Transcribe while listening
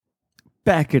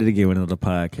Back at it again with another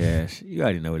podcast. You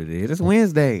already know what it is. It's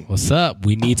Wednesday. What's up?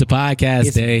 We need to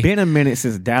podcast day. It's been a minute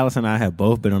since Dallas and I have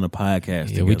both been on the podcast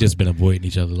together. We just been avoiding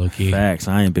each other low key. Facts.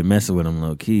 I ain't been messing with him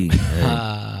low key. Hey.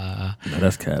 No,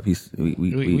 that's cap. We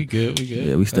good.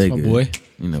 Yeah, we stay that's my good. boy.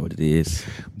 You know what it is.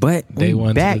 But Day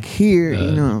one back here,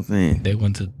 you know what I'm saying? Day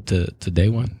one to day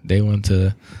one. Day one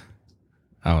to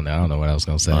I don't know what I was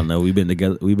gonna say. Oh no, we've been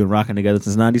together. We've been rocking together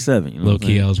since '97. You know low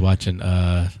key, I was watching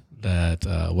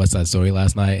that West Side Story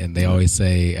last night, and they always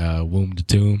say womb to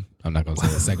tomb. I'm not gonna say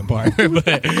the second part,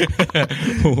 but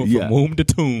from womb to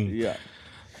tomb. Yeah.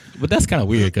 But that's kind of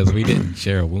weird because we didn't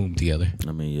share a womb together.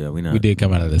 I mean, yeah, we did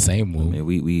come out of the same womb. I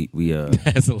mean, we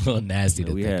that's a little nasty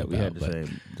to we think had about.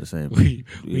 the same We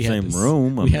same had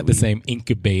room. We had the same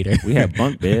incubator. We had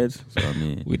bunk beds. So I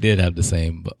mean, we did have the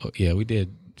same. Yeah, we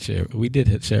did share. We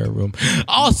did share a room.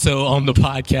 Also on the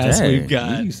podcast, we've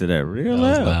got. You said that real That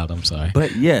was loud. loud. I'm sorry.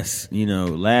 But yes,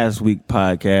 last week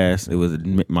podcast it was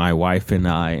my wife and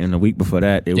I, and the week before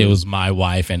that it was my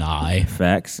wife and I.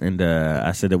 Facts, and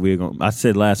I said that I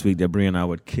said last week that Bria and I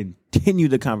would continue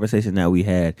the conversation that we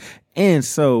had, and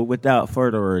so without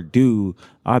further ado,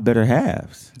 our better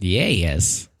halves. Yeah.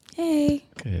 Yes. Hey.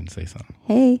 I didn't say something.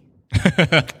 Hey.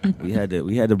 we had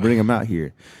to bring them out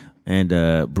here. And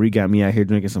Bree got me out here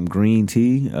drinking some green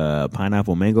tea,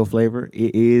 pineapple mango flavor.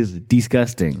 It is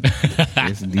disgusting.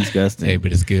 It's disgusting. Hey,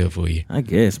 but it's good for you. I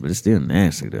guess, but it's still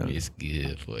nasty though. It's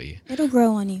good for you. It'll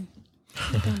grow on you.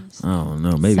 I don't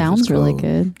know. Maybe Sounds really cold.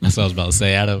 good. That's what I was about to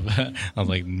say. I was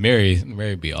like,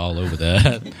 Mary be all over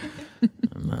that.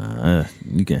 Nah,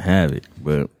 you can have it,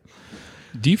 but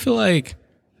Do you feel like?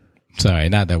 Sorry,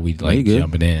 not that we like good.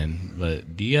 jumping in,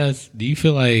 but do you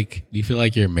feel like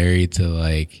you're married to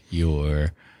like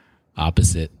your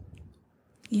opposite?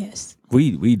 Yes.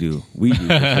 we do. For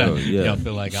sure, yeah. Y'all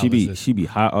feel like she be opposites?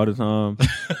 hot all the time.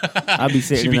 I be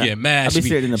sitting. She be getting mad. I be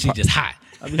sitting in the she just hot.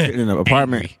 I be sitting in an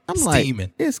apartment. Angry, I'm like,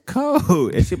 steaming. it's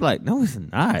cold. And she be like, no, it's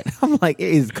not. I'm like, it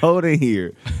is cold in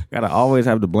here. Gotta always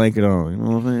have the blanket on. You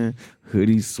know what I'm saying?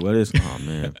 Hoodies, sweaters. Oh,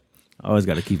 man. I always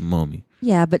got to keep them on me.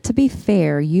 Yeah, but to be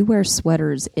fair, you wear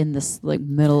sweaters in this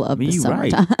middle of the you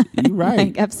right. summertime. You right.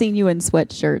 Like, I've seen you in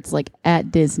sweatshirts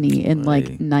at Disney in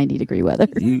 90-degree weather.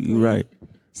 You right.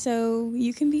 So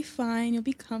you can be fine. You'll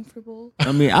be comfortable.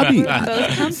 I mean, I be We're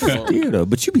both comfortable. yeah, though,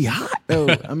 but you be hot though.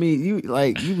 I mean, you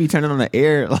be turning on the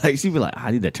air. Like she be like,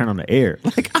 I need to turn on the air.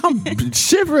 Like I'm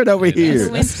shivering over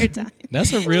here. It's wintertime.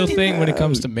 That's a real thing when it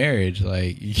comes to marriage.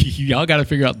 Like y'all got to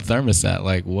figure out the thermostat.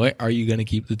 Like, what are you going to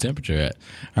keep the temperature at?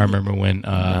 I remember when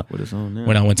Not what it's on now.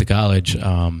 when I went to college.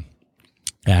 I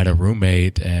had a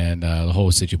roommate, and the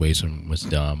whole situation was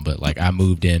dumb. But like, I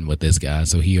moved in with this guy,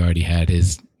 so he already had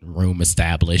his room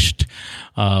established.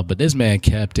 But this man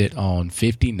kept it on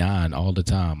 59 all the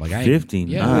time. Like 59?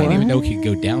 Yeah, I didn't even know he could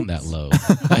go down that low.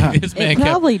 Like, this man It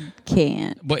probably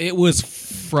can't. but it was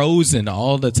frozen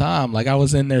all the time. Like I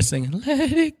was in there singing,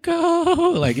 "Let it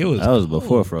go." Like it was. That was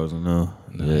before Frozen. No,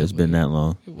 yeah, it's been that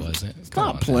long. It wasn't.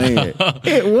 Stop playing it.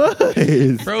 It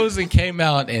was. Frozen came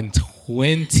out in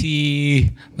 20.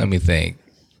 Let me think.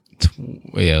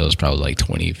 Yeah, it was probably like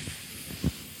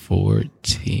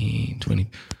 2014, 20.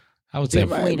 I would say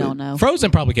We don't know.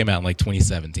 Frozen probably came out in like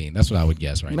 2017. That's what I would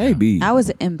guess right now. Maybe. I was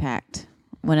at Impact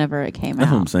whenever it came That's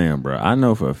what I'm out. saying, bro. I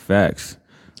know for facts.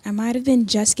 I might have been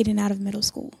just getting out of middle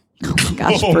school. Oh my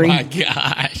gosh, Oh Bree. my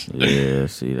gosh. Yeah,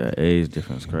 see that age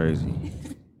difference crazy.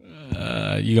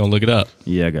 You gonna look it up?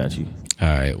 Yeah, I got you. All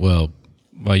right. Well,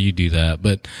 while you do that,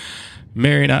 but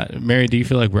Mary, do you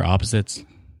feel like we're opposites?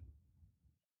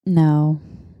 No,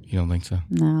 You don't think so?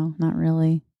 no, not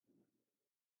really.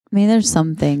 I mean, there's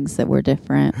some things that we're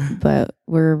different, but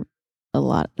we're a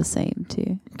lot the same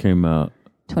too. Came out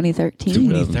 2013.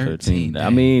 2013. I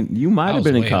mean, you might I have was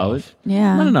been in way college. off.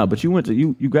 Yeah. No, but you went to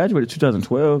you graduated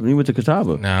 2012 and you went to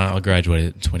Catawba. No, I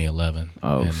graduated in 2011.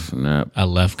 Oh And snap! I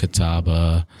left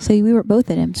Catawba So we were both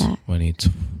at Impact.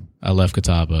 I left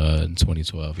Catawba in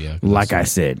 2012. Yeah. Like I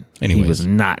said, he Anyways. was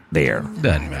not there.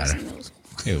 Doesn't matter.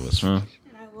 It was. Huh?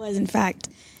 And I was, in fact,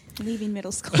 leaving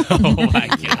middle school. Oh my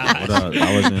god.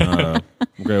 I was in. What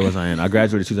grade was I in? I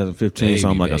graduated 2015, so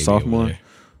I'm like a Baby sophomore. over there.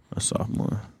 A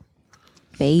sophomore.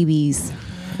 Babies.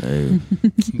 Hey,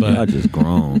 I But just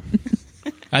grown.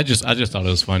 I just thought it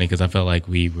was funny because I felt like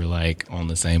we were like on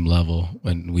the same level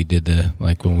when we did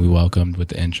when we welcomed with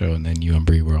the intro, and then you and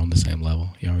Bree were on the same level.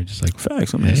 Y'all were just like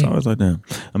Facts. I mean, it's always like that.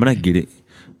 I mean, I get it.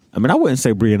 I mean, I wouldn't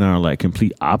say Bree and I are like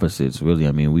complete opposites, really.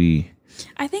 I mean, we.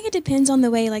 I think it depends on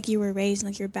the way like you were raised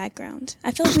and like your background.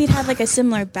 I feel like we'd have like a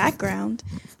similar background,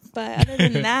 but other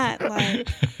than that, like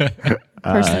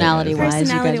Personality-wise,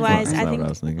 personality wise, That's I not what I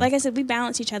was think, thinking. like I said, we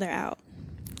balance each other out.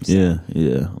 Yeah.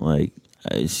 Like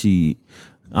she's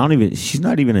not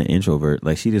even an introvert.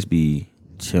 Like, she just be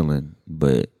chilling.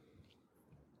 But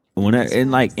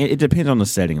it depends on the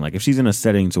setting. Like, if she's in a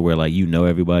setting to where like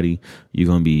everybody, you're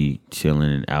gonna be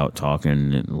chilling and out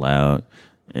talking and loud.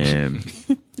 And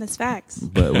That's facts.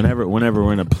 but whenever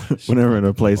we're in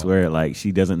a place where like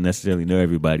she doesn't necessarily know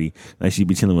everybody, like she'd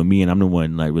be chilling with me and I'm the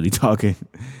one like really talking.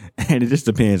 And it just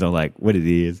depends on like what it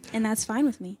is. And that's fine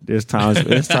with me. There's times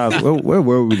where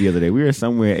were we the other day? We were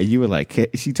somewhere and you were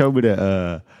like, she told me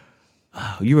to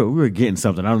we were getting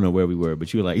something. I don't know where we were,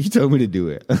 but you were like, you told me to do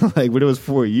it. Like, but it was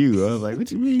for you. I was like,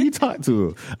 what you mean? You talked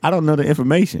to her. I don't know the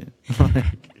information.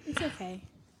 It's okay.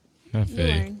 I You feel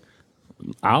you. learn.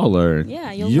 I'll learn.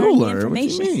 Yeah, you'll learn the What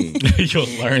you information. mean? You'll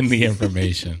learn the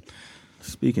information.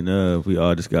 Speaking of, we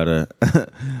all just got a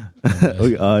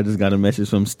message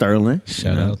from Sterling.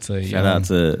 Shout out to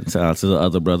the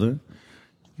other brother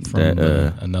from that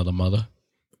another mother.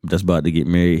 that's about to get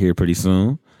married here pretty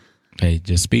soon. Hey,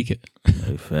 just speak it.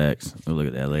 Hey, facts. We'll look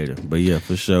at that later. But yeah,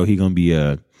 for sure, he gonna be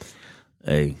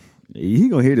he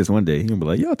gonna hear this one day. He gonna be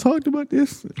like, y'all talked about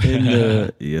this,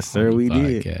 and yes, sir, we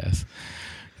did. Podcast.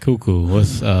 Cool.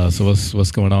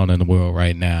 What's going on in the world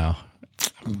right now?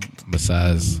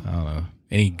 Besides, I don't know,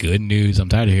 any good news? I'm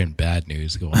tired of hearing bad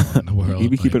news going on in the world. You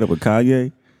be keeping up with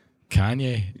Kanye?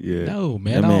 Kanye? Yeah. No,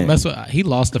 man. That I don't man- mess with. He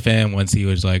lost a fan once. He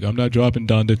was like, "I'm not dropping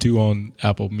Donda 2 on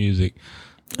Apple Music."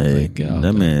 Hey, Like, God,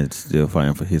 that man's still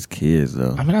fighting for his kids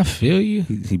though. I mean, I feel you.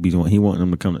 He wanting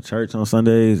them to come to church on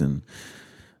Sundays, and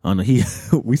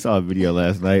we saw a video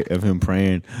last night of him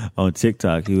praying on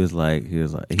TikTok. He was You're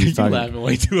talking. laughing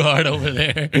way too hard over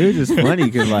there. It was just funny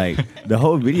because like the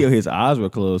whole video, his eyes were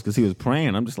closed because he was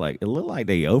praying. I'm just like, it looked like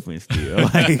they open still.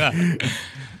 Like,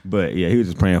 but yeah, he was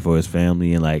just praying for his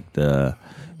family and like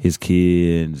his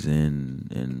kids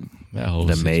and That whole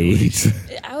the maids.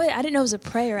 I didn't know it was a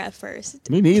prayer at first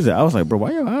Me neither. I was like, bro,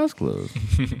 why your eyes closed?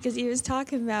 because he was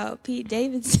talking about Pete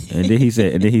Davidson. And then he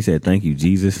said, thank you,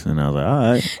 Jesus. And I was like,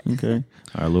 all right, okay,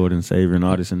 our Lord and Savior and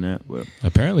all this and that. But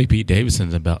Apparently, Pete Davidson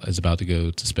is about to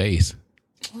go to space.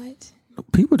 What?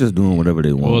 people just doing whatever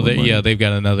they want. Well, with money. they've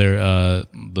got another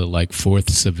the like fourth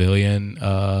civilian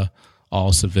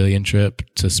all civilian trip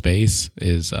to space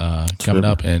is coming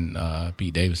up, and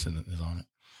Pete Davidson is on it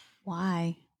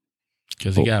Why?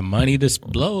 because he got money to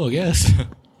blow, I guess.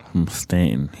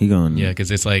 Stanton, he going. Yeah, because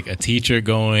it's like a teacher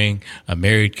going, a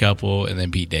married couple, and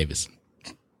then Pete Davidson.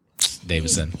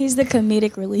 He's the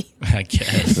comedic relief. I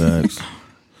guess. Sucks.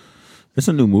 There's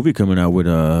a new movie coming out with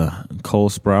Cole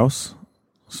Sprouse,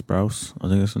 I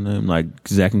think that's the name. Like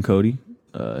Zach and Cody.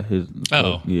 Yeah.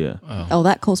 Oh,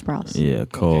 that Cole Sprouse. Yeah,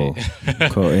 Cole.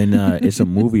 Cole. And it's a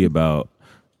movie about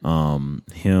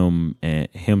him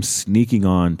sneaking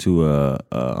on to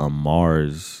a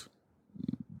Mars.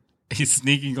 He's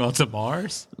sneaking onto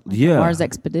Mars? Yeah, Mars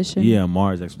expedition. Yeah,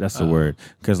 that's the word.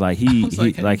 Because like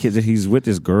he's with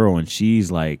this girl and she's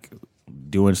like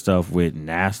doing stuff with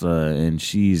NASA and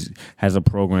has a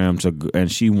program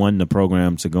and she won the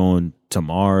program to go to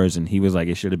Mars, and he was like,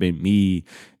 it should have been me.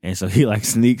 And so he like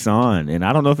sneaks on, and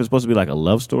I don't know if it's supposed to be like a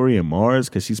love story in Mars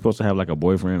because she's supposed to have like a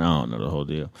boyfriend. I don't know the whole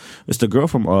deal. It's the girl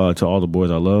from To All the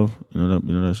Boys I Love. You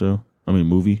know that show? I mean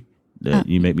movie that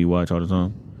you make me watch all the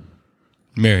time.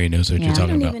 Mary knows what you're I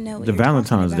talking don't about. even know what The you're talking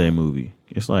Valentine's Day about. movie.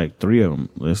 It's like 3 of them.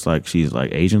 It's like she's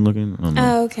like Asian looking. I don't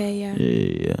know. Oh, okay, yeah.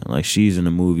 Yeah. Like she's in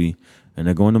the movie and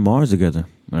they're going to Mars together.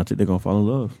 And I think they're gonna fall in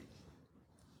love.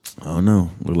 I don't know.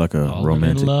 Look like a Falling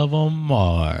romantic. in love on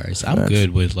Mars. I'm Facts. good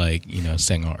with like,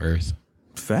 staying on Earth.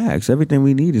 Facts. Everything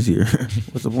we need is here.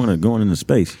 What's the point of going into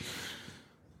space?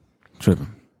 Tripping.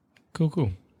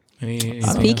 Cool.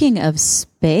 Speaking of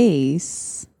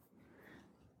space,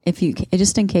 if you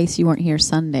just in case you weren't here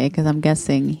Sunday, because I'm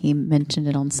guessing he mentioned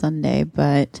it on Sunday,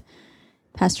 but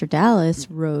Pastor Dallas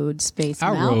rode Space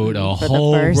I Mountain rode a for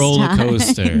whole the first roller time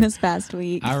coaster. this past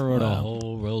week, I rode a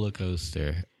whole roller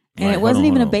coaster. and Right, it wasn't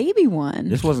hold even on. a baby one.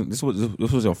 This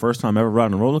was your first time ever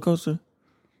riding a roller coaster?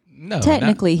 No,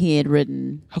 Technically, he had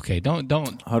ridden. okay. Don't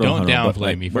Hold on, hold on. downplay But,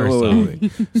 like, me wait, first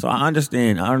wait, off. wait. So I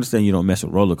understand you don't mess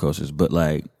with roller coasters, but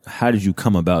like, how did you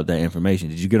come about that information?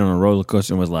 Did you get on a roller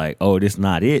coaster and was like, oh, this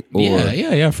not it? Or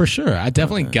Yeah, for sure. I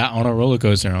definitely got on a roller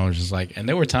coaster and I was just like, and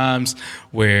there were times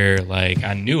where like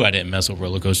I knew I didn't mess with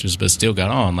roller coasters, but still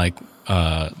got on like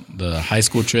the high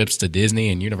school trips to Disney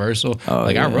and Universal.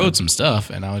 I rode some stuff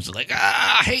and I was just like,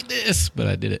 I hate this, but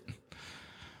I did it.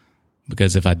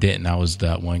 Because if I didn't, I was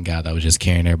that one guy that was just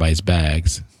carrying everybody's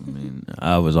bags.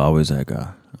 I was always that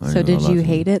guy. So did you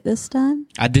hate it this time?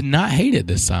 I did not hate it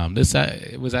this time.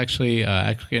 It was actually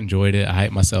I actually enjoyed it. I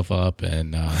hyped myself up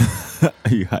and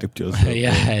You hyped yourself.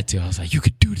 yeah, I had to. I was like, you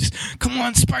could do this. Come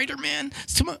on, Spider-Man.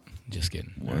 Come on. Just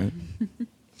kidding. What?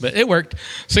 But it worked.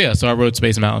 So I rode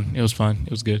Space Mountain. It was fun.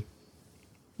 It was good.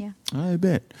 Yeah. I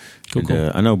bet. Cool,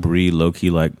 cool. I know Bree low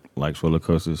key likes roller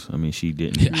coasters. I mean, she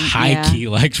didn't. High key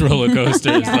likes roller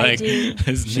coasters. Yeah, I like do.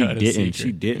 it's She not a didn't. secret.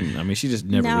 She didn't. I mean, she just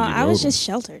never No, really rode I was them. just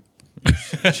sheltered.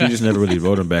 She just never really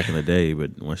rode them back in the day.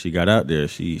 But when she got out there,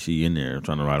 she in there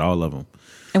trying to ride all of them.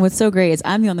 And what's so great is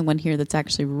I'm the only one here that's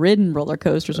actually ridden roller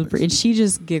coasters with Brie, and she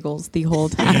just giggles the whole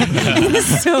time.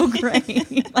 It's so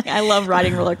great. Like I love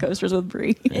riding roller coasters with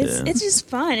Brie. It's just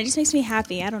fun. It just makes me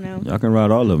happy. I don't know. Y'all can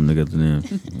ride all of them together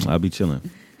then. I'll be chilling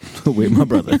with my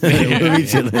brother. We'll be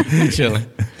chilling.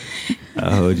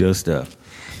 I'll hold your stuff.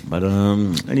 But I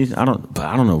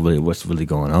don't know really what's really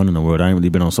going on in the world. I ain't really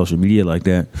been on social media like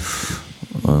that.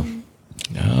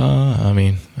 I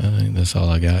mean, I think that's all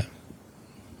I got.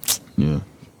 Yeah.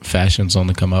 Fashion's on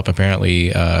the come up. Apparently,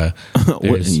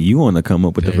 What, you want to come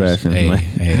up with the fashion? Hey, like,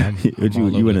 I'm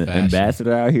you an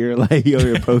ambassador out here? Like you over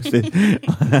here posting?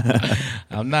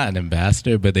 I'm not an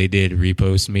ambassador, but they did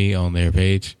repost me on their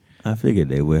page. I figured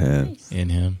they would have. Nice.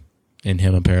 In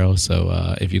him apparel.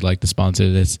 So if you'd like to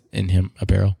sponsor this In Him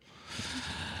apparel,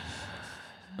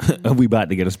 We about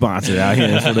to get a sponsor out here.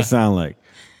 That's what it sound like.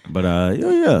 But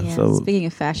yeah. So speaking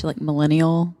of fashion, like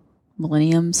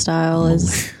millennium style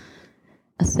is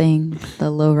a thing. The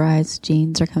low-rise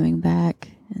jeans are coming back.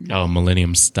 And,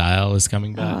 Millennium Style is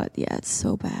coming back. yeah, it's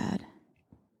so bad.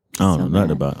 I don't so know nothing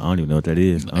bad. about. I don't even know what that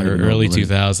is. I don't even know Early what it is.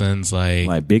 2000s,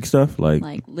 like big stuff.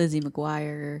 Like Lizzie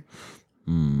McGuire,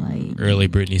 like early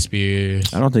Britney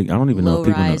Spears. I don't even know if people know.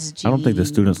 Low-rise I don't think the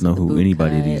students jeans know with the who boot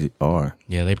anybody cut. these are.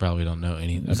 Yeah, they probably don't know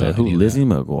any. It's like, who? any of Lizzie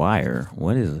that. McGuire.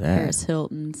 What is that? Paris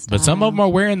Hilton style. But some of them are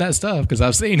wearing that stuff because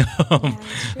I've seen them.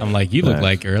 that's true. I'm like, you look Right.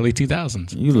 like early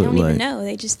 2000s. You They look don't like even know.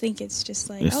 They just think it's just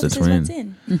like, It's oh, the this is what's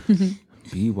in.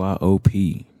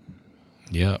 BYOP.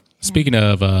 Yeah. Speaking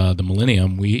of the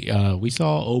Millennium, we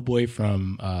saw old boy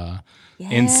from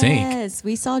NSYNC. Yes,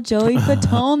 we saw Joey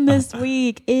Fatone this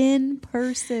week in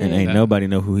person. And ain't nobody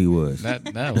know who he was.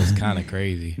 That was kind of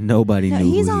crazy. Nobody No, knew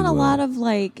he's who he on a was. lot of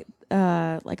like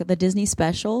the Disney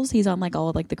specials. He's on like all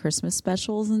of like the Christmas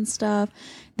specials and stuff.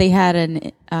 They had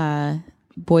an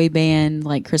boy band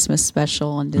like Christmas special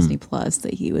on Disney Plus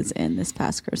that he was in this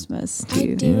past Christmas I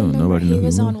too. do Yeah, remember nobody knew he who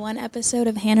was he on was. one episode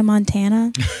of Hannah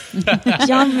Montana.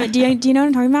 John, do you know what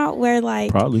I'm talking about? Where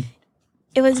like Probably.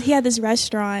 he had this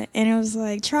restaurant and it was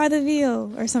like try the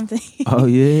veal or something. Oh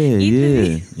yeah, Eat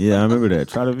the yeah. I remember that.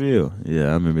 Try the veal. Yeah,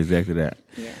 I remember exactly that.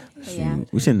 Yeah.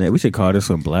 We should call this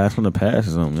some blast from the past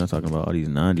or something. Y'all talking about all these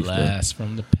 90s stuff. Blast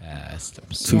from the past.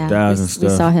 2000 we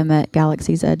stuff. saw him at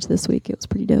Galaxy's Edge this week. It was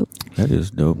pretty dope. That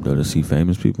is dope though to see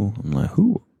famous people. I'm like,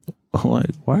 who? I'm like,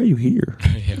 why are you here?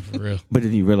 Yeah, for real. But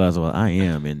then you realize, well, I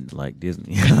am in like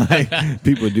Disney. Like,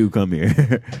 people do come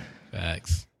here.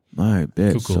 Facts. All right,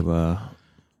 bet. Cool. So, All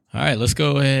right, let's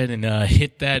go ahead and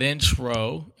hit that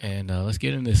intro and let's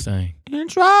get in this thing.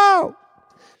 intro.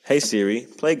 Hey Siri,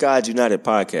 play God's United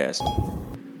podcast.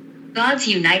 God's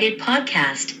United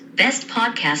Podcast. Best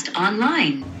podcast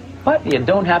online. But you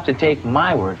don't have to take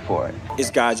my word for it. It's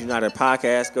God's United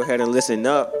podcast. Go ahead and listen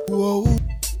up.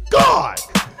 God!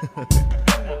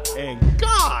 And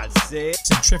God said,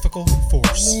 Centrifugal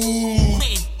force. Man,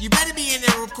 you better be in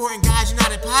there recording God's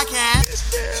United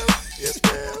Podcast. yes,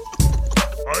 ma'am.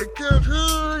 I can't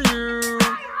hear you.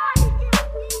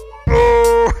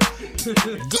 Oh.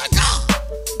 Good God.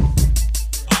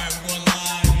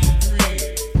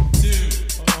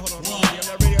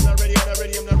 I'm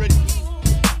not ready.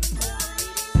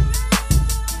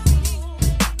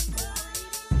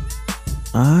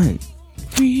 All right.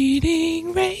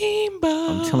 Reading Rainbow.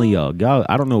 I'm telling y'all,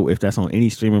 I don't know if that's on any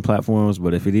streaming platforms,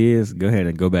 but if it is, go ahead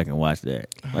and go back and watch that.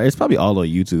 Like, it's probably all on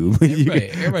YouTube.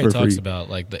 Everybody For talks free. about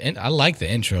like I like the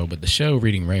intro, but the show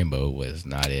Reading Rainbow was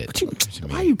not it. to me.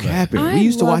 Why are you But- capping? I We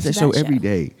used to watch loved that show that every show.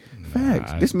 day.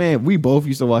 Facts. This man, we both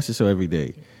used to watch the show every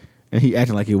day. And he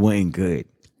acting like it wasn't good.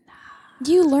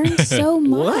 You learned so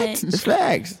much. What? It's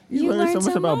facts. You learn so learned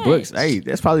much so about much. books. Hey,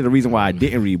 that's probably the reason why I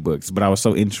didn't read books, but I was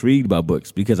so intrigued by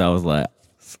books because I was like,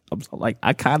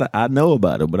 I know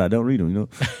about them, but I don't read them, you know?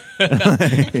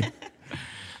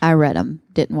 I read them,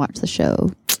 didn't watch the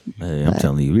show. Hey, I'm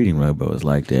telling you, Reading Rainbow is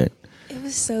like that. It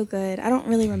was so good. I don't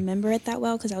really remember it that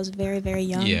well because I was very, very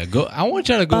young. Yeah, go. I want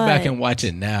y'all to go back But- and watch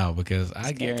it now because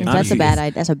I guarantee That's a you bad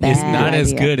idea. That's a bad It's not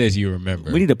as idea. good as you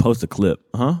remember. We need to post a clip,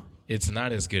 huh? It's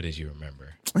not as good as you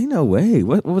remember. Ain't no way.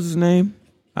 What was his name?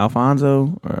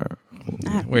 Alfonso? Or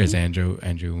Where's Andrew?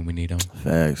 Andrew, when we need him.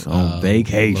 Facts on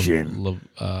vacation.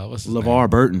 What's his LeVar name?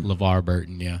 Burton. LeVar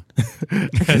Burton, yeah.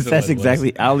 That's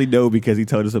exactly. I only know because he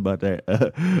told us about that.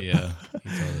 Yeah, he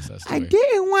told us that story.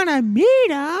 didn't want to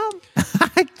meet him.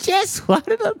 I just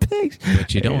wanted a picture.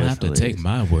 But you don't have to take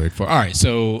my word for. All right,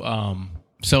 so I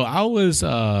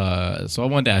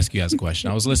wanted to ask you guys a question.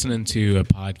 I was listening to a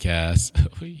podcast.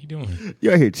 What are you doing?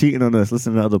 You're out here cheating on us,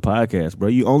 listening to other podcasts, bro.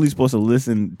 You only supposed to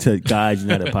listen to God's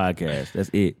United podcast. That's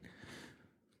it.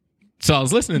 So I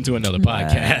was listening to another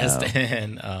podcast,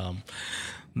 and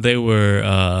they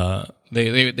were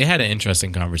they had an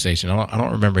interesting conversation. I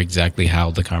don't remember exactly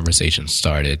how the conversation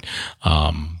started,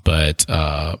 but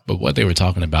what they were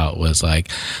talking about was like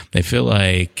they feel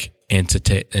like in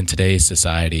today's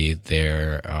society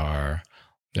there are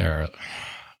I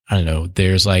don't know,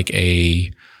 there's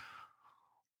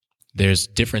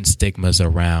different stigmas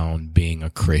around being a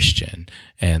Christian,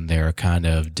 and there are kind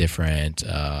of different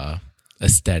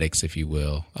aesthetics, if you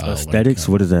will. Aesthetics?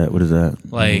 What is that?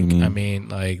 Like, I mean,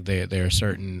 like there are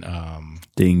certain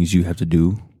things you have to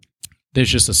do. There's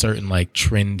just a certain like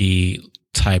trendy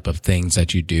type of things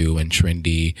that you do and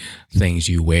trendy things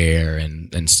you wear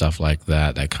and stuff like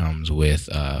that comes with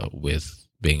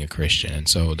being a Christian. And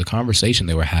so the conversation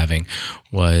they were having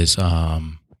was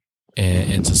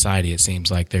in society, it seems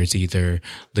like there's either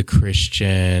the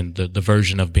Christian, the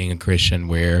version of being a Christian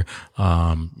where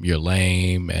you're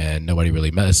lame and nobody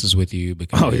really messes with you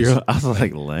because I was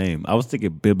like lame. I was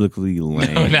thinking biblically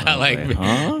lame. No, not like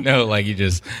huh? No, like you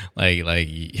just like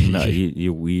no,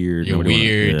 you're weird. You're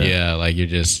weird, yeah. Like you're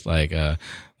just like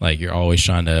you're always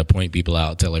trying to point people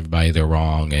out, tell everybody they're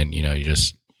wrong, and you know you're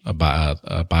just a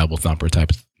Bible thumper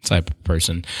type of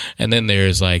person. And then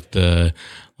there's and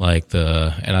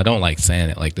I don't like saying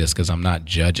it like this because I'm not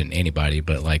judging anybody,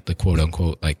 but like the quote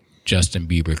unquote like Justin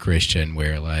Bieber Christian,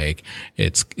 where like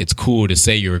it's cool to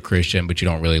say you're a Christian, but you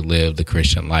don't really live the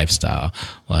Christian lifestyle.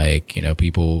 Like, you know,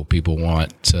 people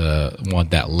want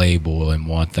that label and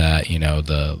want that, you know,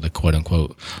 the quote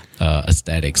unquote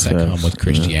aesthetics that come with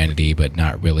Christianity, but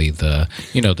not really the,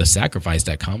 you know, the sacrifice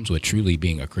that comes with truly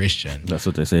being a Christian. That's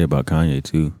what they say about Kanye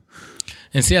too.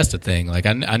 And see, that's the thing. Like,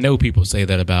 I know people say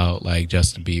that about like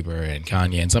Justin Bieber and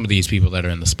Kanye and some of these people that are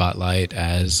in the spotlight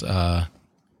as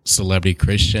celebrity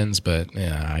Christians, but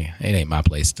yeah, it ain't my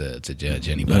place to judge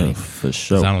anybody. Yeah, for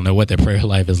sure. I don't know what their prayer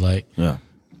life is like. Yeah.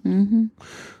 Mm-hmm.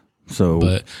 So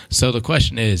the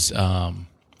question is,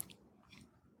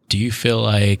 do you feel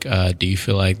like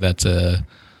that's a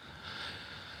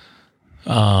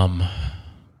I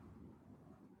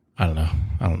don't know.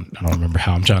 I don't remember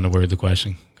how I'm trying to word the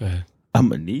question. Go ahead. I'm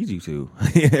gonna need you to.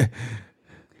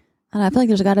 And I feel like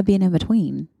there's got to be an in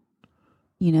between.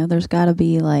 You know, there's got to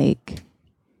be like.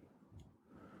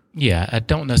 Yeah, I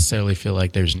don't necessarily feel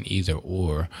like there's an either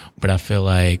or, but I feel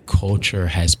like culture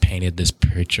has painted this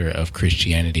picture of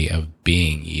Christianity of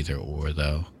being either or,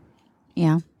 though.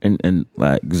 Yeah. And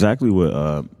like exactly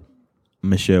what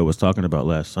Michelle was talking about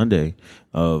last Sunday,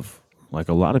 of like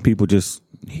a lot of people just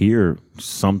hear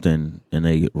something and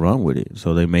they run with it.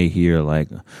 So they may hear like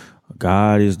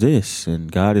God is this and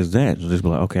God is that. So just be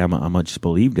like, okay, I'm gonna just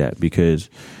believe that because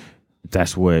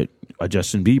that's what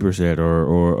Justin Bieber said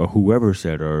or whoever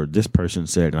said or this person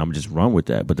said, and I'm just run with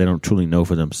that. But they don't truly know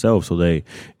for themselves. So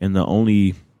and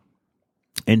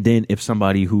then if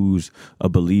somebody who's a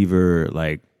believer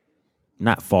like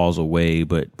not falls away,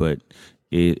 but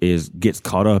gets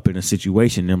caught up in a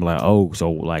situation, and I'm like, oh, so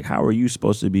like how are you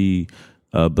supposed to be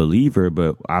a believer?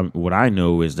 But what I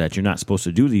know is that you're not supposed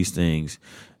to do these things,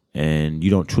 and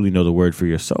you don't truly know the word for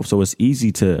yourself. So it's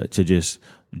easy to just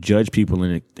judge people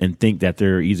and think that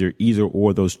they're either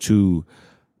or the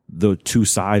two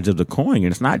sides of the coin, and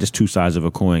it's not just two sides of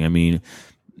a coin. I mean,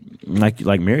 like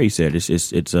Mary said, it's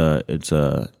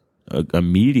a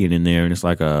median in there, and it's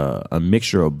like a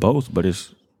mixture of both, but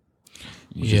it's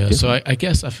yeah. So I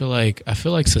guess I feel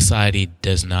like society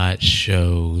does not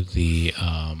show the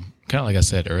kind of like I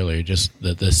said earlier, just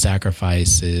the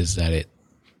sacrifices that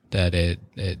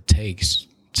it takes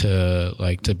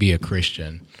to be a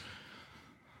Christian.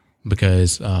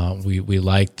 Because we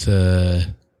like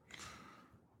to,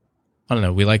 I don't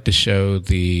know, we like to show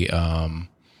the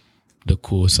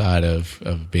cool side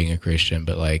of being a Christian,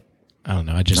 but like I don't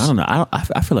know, I don't know.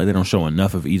 I feel like they don't show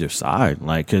enough of either side,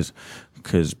 like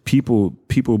because people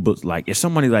like if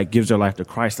somebody like gives their life to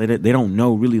Christ, they don't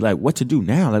know really like what to do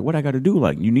now, like what I got to do.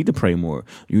 Like you need to pray more,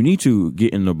 you need to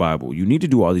get in the Bible, you need to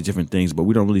do all these different things, but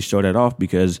we don't really show that off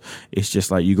because it's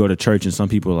just like you go to church and some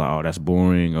people are like, oh, that's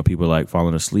boring, or people like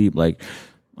falling asleep, like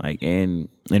and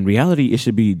in reality it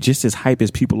should be just as hype as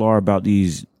people are about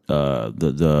these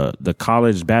the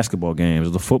college basketball games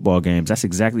or the football games. That's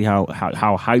exactly how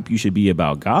hype you should be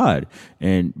about God,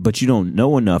 but you don't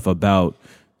know enough about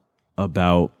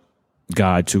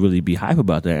God to really be hype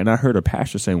about that. And I heard a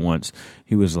pastor say once,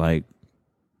 he was like,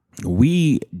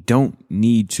 we don't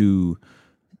need to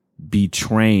be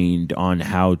trained on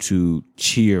how to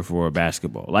cheer for a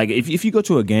basketball. Like if you go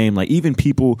to a game, like even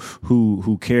people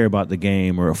who care about the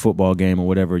game or a football game or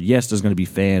whatever, yes, there's going to be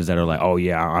fans that are like, oh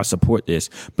yeah, I support this.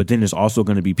 But then there's also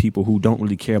going to be people who don't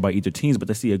really care about either teams, but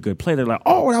they see a good play, they're like,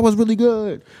 oh, that was really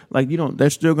good. Like they're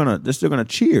still gonna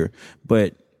cheer,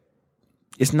 but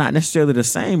it's not necessarily the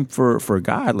same for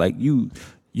God. Like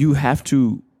you have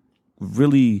to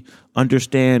really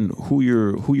understand who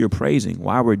you're praising,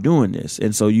 why we're doing this,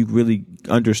 and so you really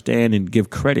understand and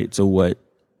give credit to what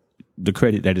the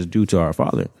credit that is due to our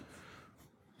Father.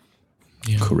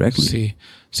 Yeah, correctly.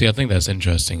 See, I think that's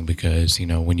interesting because,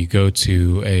 when you go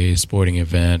to a sporting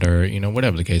event or,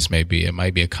 whatever the case may be, it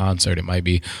might be a concert, it might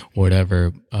be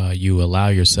whatever, you allow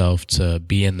yourself to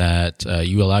be in that,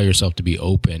 you allow yourself to be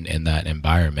open in that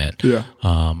environment. Yeah.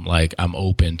 Like I'm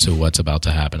open to what's about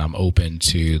to happen. I'm open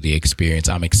to the experience.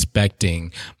 I'm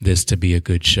expecting this to be a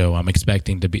good show. I'm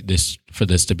expecting for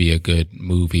this to be a good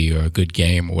movie or a good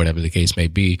game or whatever the case may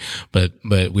be. But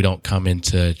we don't come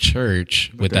into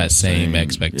church with that same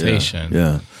expectation.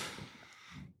 Yeah.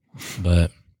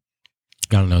 But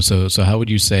I don't know. So how would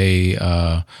you say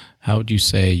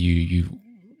you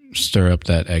stir up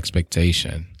that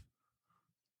expectation?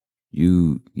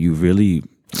 You really,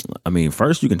 I mean,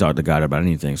 first you can talk to God about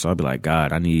anything. So I'll be like,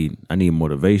 God, I need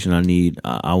motivation.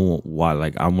 I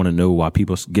want to know why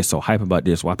people get so hype about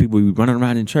this. Why people be running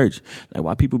around in church? Like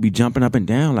why people be jumping up and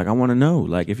down? Like I want to know.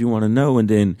 Like if you want to know, and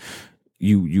then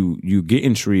you get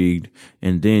intrigued,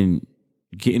 and then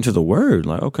get into the word.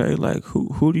 Like okay, like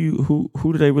who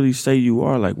do they really say you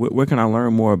are? Like where can I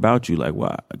learn more about you? Like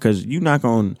why? Because you're not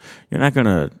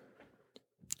gonna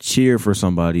cheer for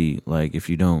somebody like if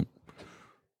you don't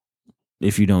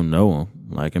know them.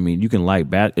 Like I mean, you can like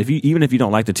even if you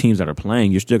don't like the teams that are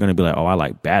playing, you're still gonna be like, oh, I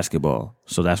like basketball,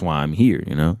 so that's why I'm here.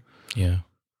 Yeah.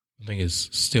 I think it's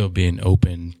still being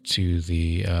open to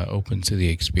the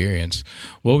experience.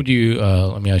 What would you?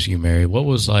 Let me ask you, Mary. What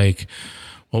was like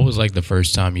the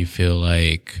first time you feel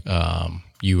like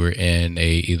you were in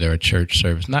either a church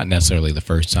service? Not necessarily the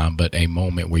first time, but a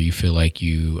moment where you feel like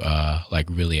you like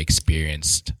really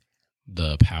experienced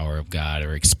the power of God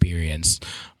or experienced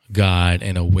God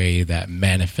in a way that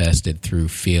manifested through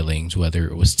feelings, whether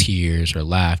it was tears or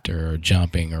laughter or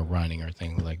jumping or running or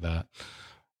things like that.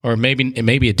 Or maybe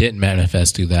it didn't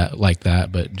manifest through that like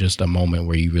that, but just a moment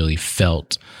where you really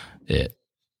felt it,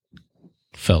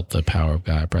 felt the power of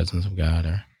God, presence of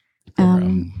God.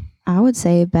 I would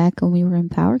say back when we were in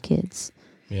Power Kids.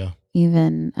 Yeah.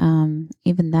 Even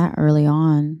that early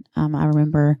on, I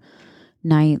remember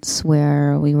nights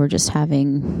where we were just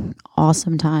having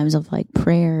awesome times of like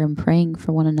prayer and praying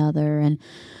for one another, and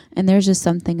there's just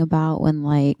something about when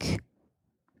like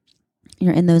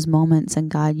you're in those moments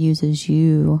and God uses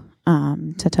you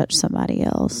to touch somebody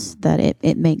else, that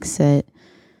it makes it,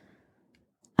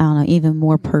 I don't know, even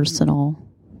more personal.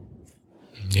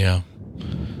 Yeah.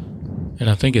 And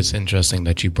I think it's interesting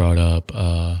that you brought up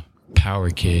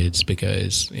Power Kids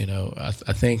because,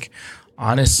 I think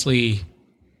honestly,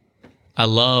 I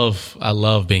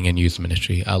love being in youth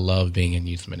ministry. I love being in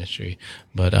youth ministry.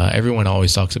 But everyone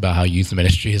always talks about how youth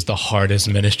ministry is the hardest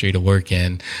ministry to work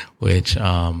in, which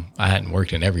I hadn't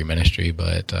worked in every ministry,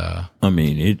 but I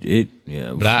mean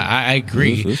yeah. But I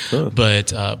agree. It's tough.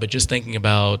 But just thinking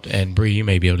about, and Bree, you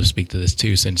may be able to speak to this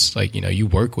too, since like you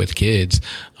work with kids.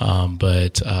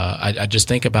 But I just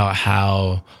think about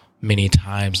how many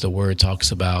times the word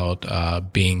talks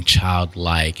about being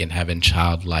childlike and having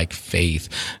childlike faith,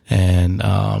 and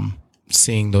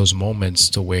seeing those moments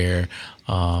to where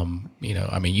I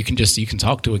mean, you can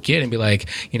talk to a kid and be like,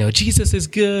 Jesus is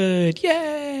good,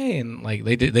 yay, and like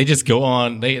they just go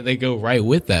on, they go right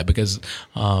with that because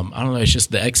I don't know, it's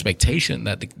just the expectation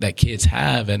that kids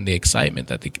have and the excitement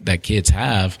that kids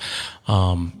have.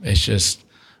 It's just,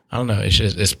 I don't know,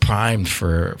 it's primed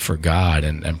for God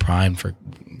and primed for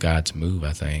God to move,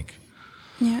 I think.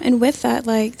 Yeah, and with that,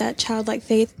 like that childlike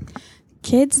faith,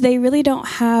 kids, they really don't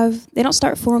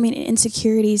start forming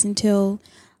insecurities until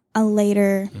a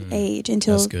later age,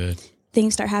 until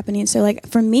things start happening. So like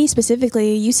for me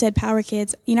specifically, you said Power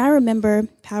Kids. I remember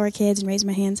Power Kids and Raise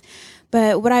My Hands,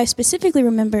 but what I specifically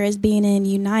remember is being in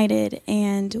United,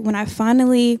 and when I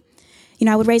finally,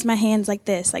 I would raise my hands like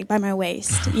this, like by my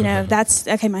waist. That's,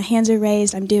 okay, my hands are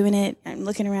raised, I'm doing it, I'm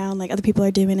looking around like other people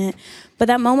are doing it. But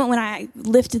that moment when I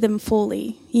lifted them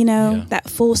fully, that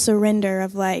full surrender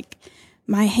of like,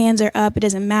 my hands are up, it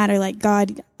doesn't matter, like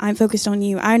God, I'm focused on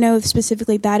you. I know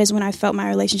specifically that is when I felt my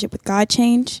relationship with God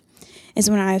change, is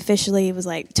when I officially was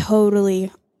like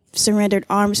totally surrendered,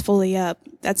 arms fully up.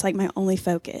 That's like my only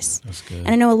focus. That's good. And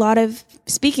I know a lot of,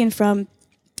 speaking from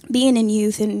being in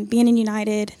youth and being in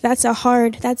United, that's a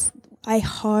hard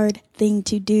thing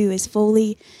to do, is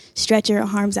fully stretch your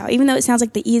arms out. Even though it sounds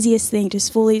like the easiest thing,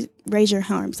 just fully raise your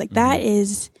arms. Like that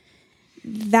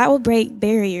will break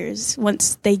barriers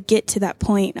once they get to that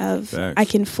point of Facts. I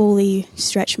can fully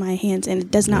stretch my hands, and it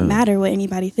does not matter what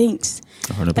anybody thinks.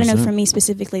 100%. But I know for me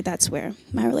specifically, that's where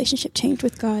my relationship changed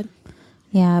with God.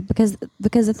 Yeah, because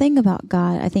the thing about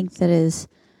God, I think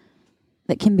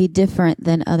that can be different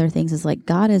than other things, is like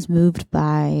God is moved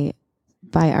by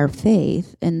our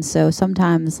faith. And so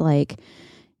sometimes, like,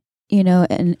 you know,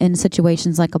 in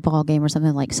situations like a ball game or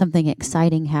something, like something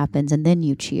exciting happens and then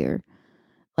you cheer.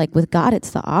 Like with God,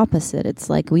 it's the opposite. It's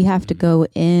like we have to go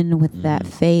in with that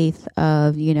faith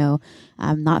of, you know,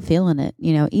 I'm not feeling it.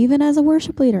 You know, even as a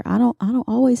worship leader, I don't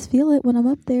always feel it when I'm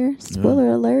up there. Spoiler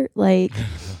alert. Like,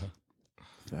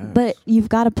 but you've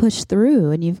got to push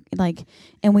through, and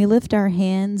and we lift our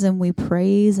hands and we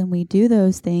praise and we do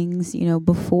those things, you know,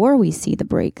 before we see the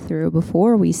breakthrough,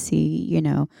 before we see, you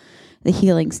know, the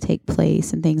healings take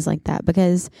place and things like that.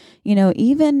 Because, you know,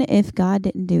 even if God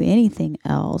didn't do anything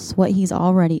else,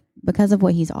 because of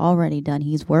what he's already done,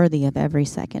 he's worthy of every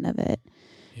second of it.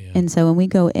 Yeah. And so when we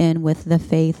go in with the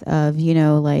faith of, you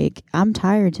know, like, I'm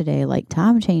tired today, like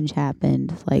time change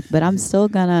happened, like, but I'm still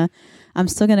gonna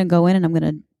go in and I'm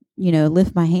gonna, you know,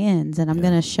 lift my hands and I'm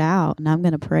gonna shout and I'm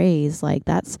gonna praise. Like,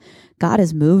 God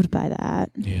is moved by that.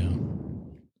 Yeah.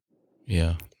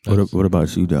 Yeah. What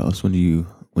about you, Dallas? When do you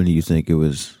think it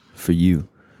was for you,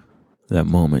 that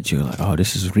moment you're like, oh,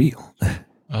 this is real?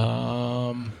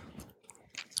 I'm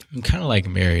kind of like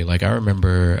Mary. Like, I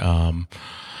remember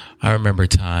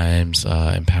times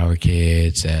in Power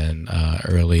Kids and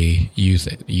early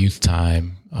youth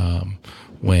time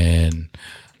when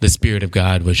the Spirit of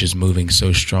God was just moving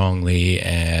so strongly,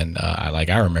 and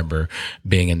I remember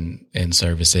being in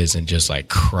services and just like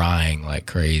crying like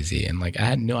crazy, and like I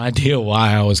had no idea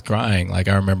why I was crying. Like,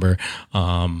 I remember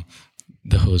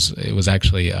it was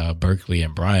actually Berkeley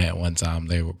and Bryant one time.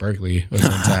 Berkeley was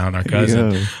in town, our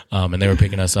cousin, and they were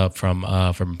picking us up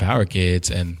from Power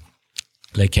Kids, and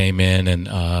they came in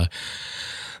and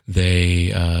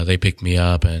they picked me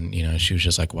up, and you know, she was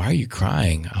just like, "Why are you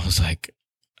crying?" I was like,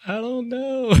 I don't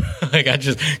know. Like, I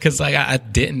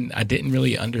didn't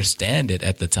really understand it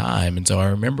at the time. And so I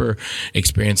remember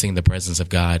experiencing the presence of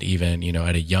God even, you know,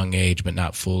 at a young age, but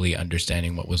not fully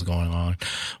understanding what was going on.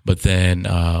 But then,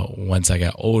 once I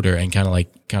got older and kind of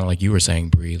like you were saying,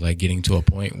 Bree, like getting to a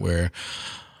point where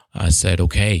I said,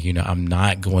 okay, you know, I'm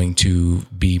not going to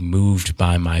be moved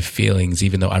by my feelings,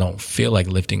 even though I don't feel like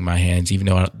lifting my hands, even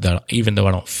though I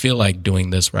don't feel like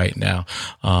doing this right now.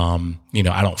 You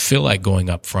know, I don't feel like going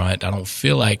up front. I don't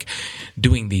feel like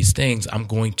doing these things. I'm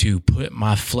going to put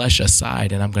my flesh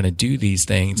aside and I'm going to do these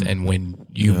things. And when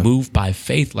you move by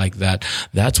faith like that,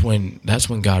 that's when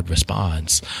God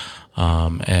responds.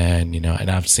 And you know, and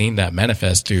I've seen that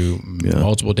manifest through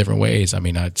multiple different ways. I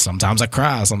mean, sometimes I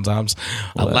cry, sometimes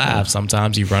I laugh,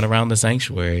 sometimes you run around the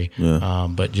sanctuary.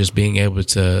 But just being able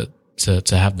to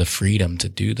have the freedom to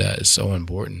do that is so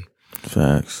important.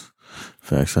 Facts.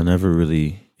 I never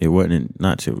really, it wasn't,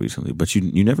 not till recently, but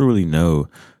you never really know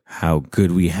how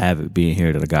good we have it being here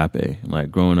at Agape. Like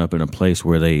growing up in a place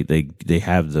where they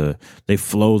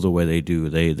flow the way they do.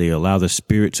 They allow the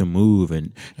Spirit to move,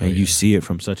 and you see it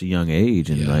from such a young age.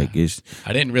 And like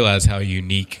I didn't realize how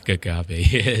unique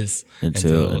Agape is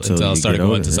until I started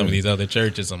going to some of these other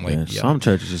churches. I'm like, some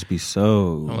churches just be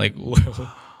so. I'm like,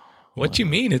 what you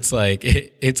mean? It's like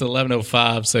it's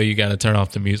 11:05, so you got to turn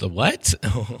off the music. What?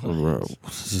 Bro,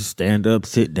 just stand up,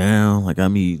 sit down. Like, I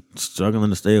mean, struggling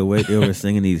to stay awake. They were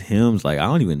singing these hymns. Like, I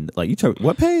don't even like. You turn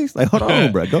what page? Like, hold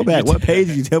on, bro. Go back. What page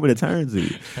did you tell me to turn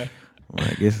to?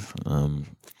 Like, it's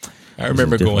I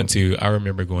remember going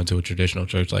to a traditional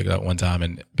church like that one time,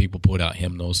 and people pulled out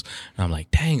hymnals, and I'm like,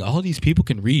 dang, all these people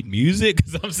can read music?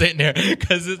 Because I'm sitting there,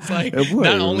 because it's like,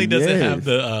 not only does it have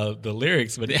the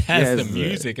lyrics, but it has the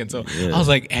music, and so I was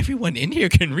like, everyone in here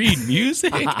can read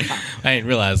music. I didn't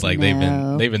realize like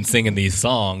they've been singing these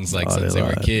songs like since they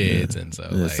were kids, and so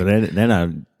like, so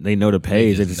they know the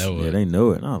page. They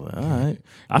know it. And I was like, all right.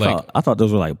 I thought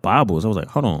those were like Bibles. I was like,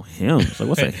 hold on, hymns. Like,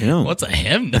 what's a hymn? What's a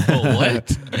hymnal?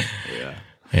 What?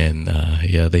 And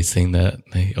they sing that.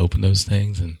 They open those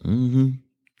things, and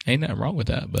ain't nothing wrong with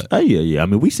that. But yeah. I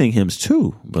mean, we sing hymns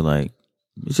too, but like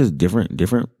it's just different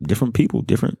people,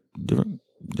 different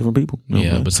people.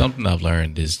 Yeah, but something I've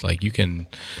learned is like you can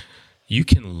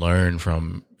learn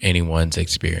from anyone's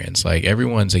experience. Like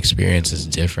everyone's experience is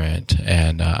different,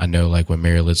 and I know like when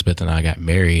Mary Elizabeth and I got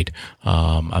married,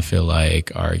 I feel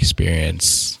like our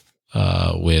experience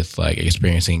with like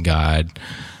experiencing God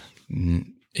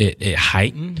it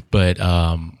heightened, but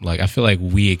like I feel like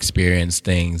we experienced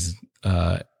things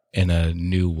in a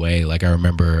new way. Like I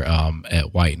remember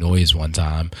at White Noise one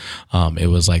time, it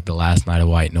was like the last night of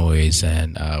White Noise,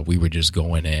 and we were just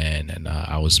going in, and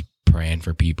I was praying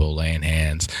for people, laying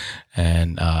hands,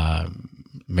 and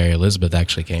Mary Elizabeth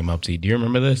actually came up to you. Do you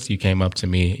remember this? You came up to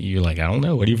me. You're like, I don't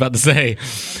know. What are you about to say?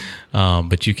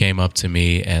 But you came up to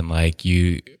me and like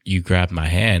you grabbed my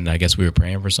hand. I guess we were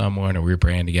praying for someone, or we were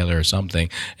praying together or something.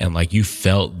 And like you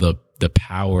felt the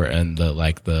power and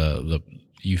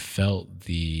you felt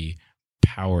the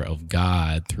power of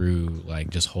God through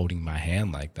like just holding my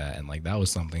hand like that. And like that was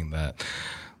something that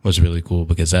was really cool,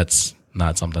 because that's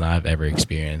not something I've ever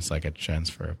experienced, like a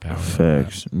transfer of power.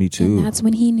 Facts. Like me too. And that's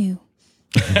when he knew.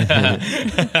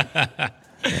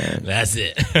 That's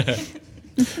it.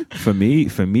 For me, I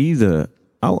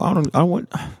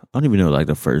don't even know like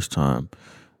the first time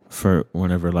for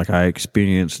whenever like I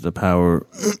experienced the power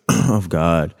of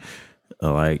God,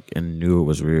 like, and knew it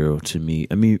was real to me.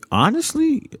 I mean,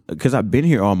 honestly, because I've been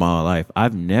here all my life,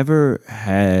 I've never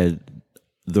had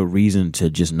the reason to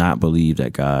just not believe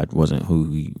that God wasn't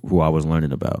who I was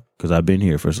learning about, because I've been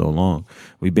here for so long.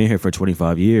 We've been here for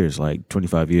 25 years, like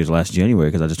 25 years last January,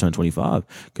 because I just turned 25,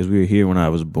 because we were here when I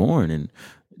was born. And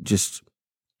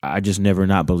I just never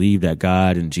not believed that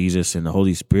God and Jesus and the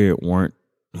Holy Spirit weren't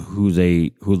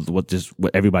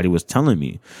what everybody was telling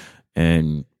me.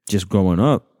 And just growing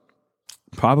up,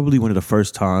 probably one of the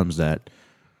first times that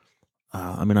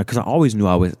because I always knew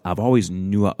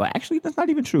actually, that's not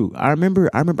even true. I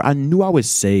knew I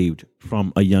was saved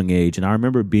from a young age. And I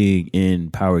remember being in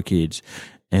Power Kids,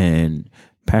 and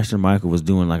Pastor Michael was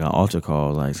doing like an altar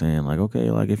call, like saying like,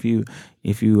 okay, like if you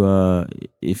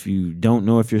don't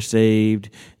know if you're saved,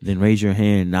 then raise your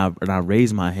hand. And I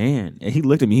raised my hand, and he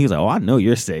looked at me. He was like, "Oh, I know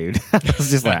you're saved." I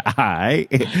was just like, "All right."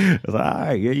 I was like, "All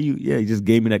right, yeah." He just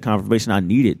gave me that confirmation I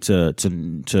needed to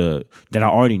that I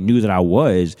already knew that I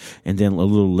was. And then a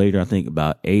little later, I think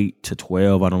about 8 to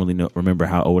 12, I don't really remember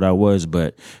how old I was,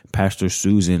 but Pastor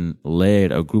Susan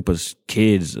led a group of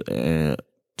kids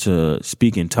to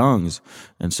speak in tongues.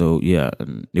 And so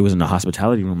it was in the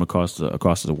hospitality room across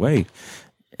the way,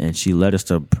 and she led us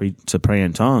to pray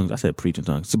in tongues. I said preach in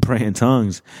tongues, to pray in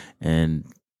tongues. And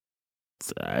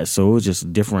so it was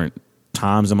just different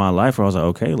times in my life where I was like,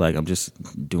 okay, like I'm just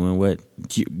doing what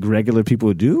regular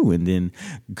people do. And then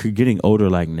getting older,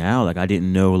 like now, like I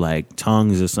didn't know like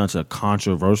tongues is such a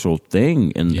controversial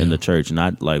thing in the church.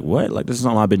 Not like, what? Like this is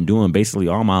something I've been doing basically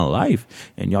all my life.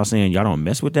 And y'all saying y'all don't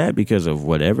mess with that because of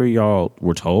whatever y'all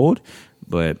were told.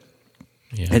 But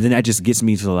and then that just gets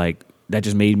me to like, that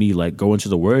just made me like go into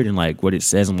the word and like what it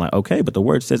says. I'm like, okay, but the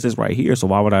word says this right here. So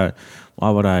why would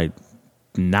I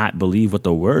not believe what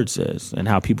the word says? And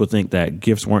how people think that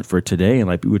gifts weren't for today. And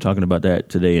like we were talking about that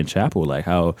today in chapel, like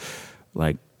how,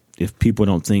 like if people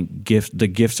don't think the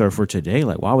gifts are for today,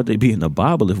 like why would they be in the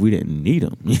Bible if we didn't need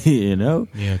them? You know?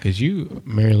 Yeah, because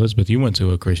Mary Elizabeth, you went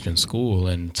to a Christian school,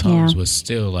 and tongues was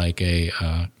still like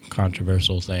a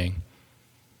controversial thing,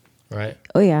 right?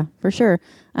 Oh yeah, for sure.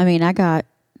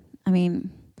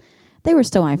 They were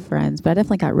still my friends, but I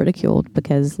definitely got ridiculed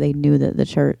because they knew that the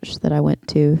church that I went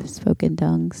to spoke in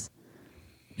tongues.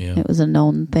 Yeah. It was a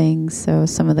known thing, so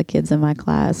some of the kids in my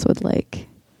class would like...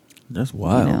 That's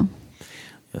wild.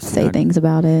 Say things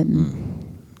about it.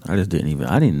 I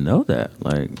didn't know that.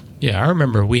 Like, yeah, I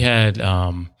remember we had,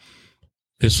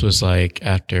 this was like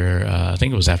after, I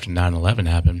think it was after 9/11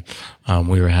 happened.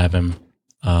 We were having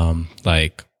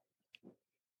like,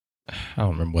 I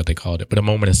don't remember what they called it, but a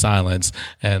moment of silence.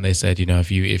 And they said,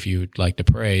 if you'd like to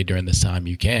pray during this time,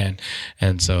 you can.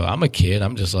 And so I'm a kid.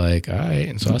 I'm just like, all right.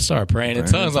 And so I started praying in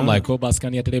tongues. I'm like, and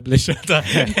like,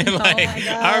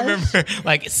 I remember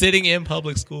like sitting in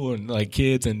public school and like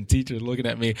kids and teachers looking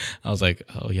at me. I was like,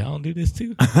 oh, y'all don't do this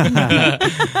too?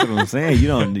 That's what I'm saying. You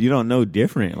don't know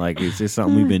different. Like it's just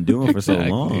something we've been doing for so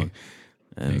long.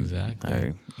 And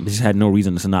exactly. We just had no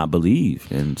reason to not believe.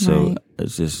 And so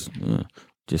it's just...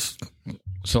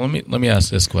 So let me ask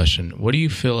this question. What do you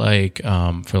feel like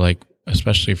for like,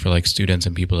 especially for like students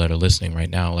and people that are listening right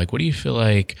now, like what do you feel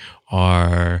like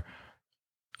are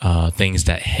things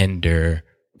that hinder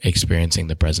experiencing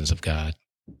the presence of God?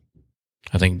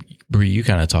 I think, Bree, you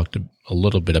kind of talked a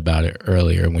little bit about it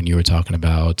earlier when you were talking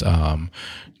about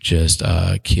just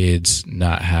kids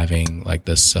not having like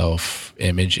the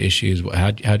self-image issues.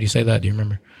 How do you say that? Do you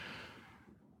remember?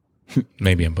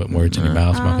 Maybe I'm putting words in your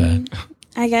mouth. My bad.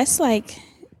 I guess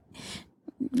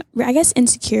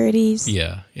insecurities.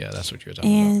 Yeah, that's what you're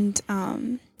talking about.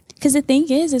 And because the thing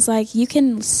is like you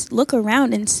can look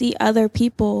around and see other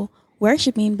people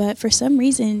worshiping, but for some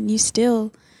reason you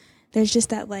still there's just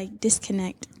that like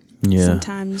disconnect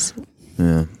sometimes.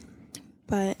 Yeah.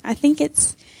 But I think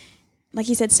it's, like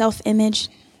you said, self-image,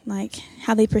 like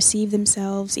how they perceive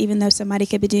themselves, even though somebody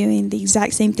could be doing the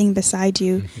exact same thing beside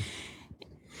you.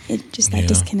 It just that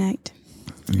disconnect.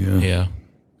 Yeah.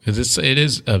 Because it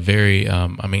is a very,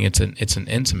 it's an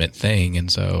intimate thing.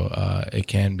 And so it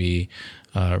can be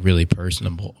really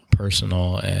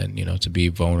personal and, to be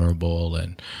vulnerable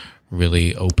and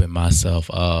really open myself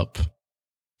up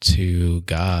to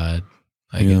God.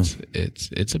 Like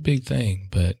it's a big thing,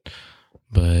 but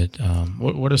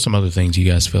what are some other things you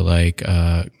guys feel like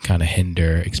kind of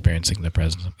hinder experiencing the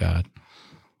presence of God?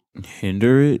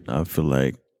 Hinder it? I feel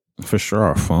like for sure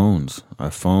our phones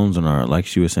and our, like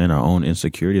she was saying, our own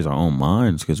insecurities, our own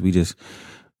minds, because we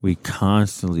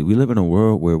constantly live in a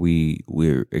world where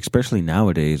we're especially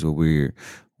nowadays where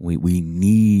we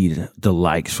need the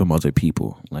likes from other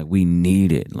people. Like we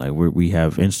need it. Like we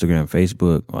have Instagram,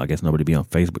 Facebook. Well, I guess nobody be on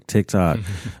Facebook, TikTok,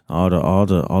 all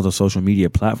the social media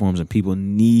platforms, and people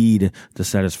need the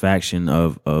satisfaction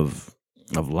of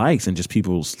likes and just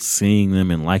people seeing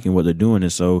them and liking what they're doing.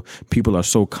 And so people are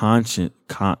so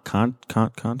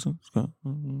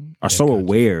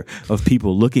aware of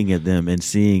people looking at them and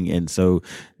seeing. And so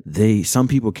some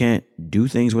people can't do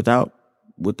things without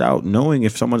knowing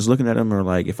if someone's looking at them or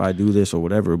like if I do this or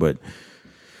whatever. But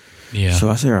so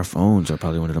I say our phones are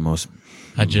probably one of the most.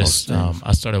 I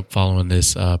started following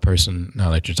this person.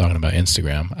 Now that you're talking about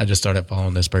Instagram, I just started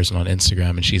following this person on Instagram,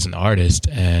 and she's an artist,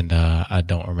 and I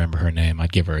don't remember her name.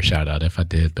 I'd give her a shout out if I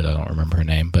did, but I don't remember her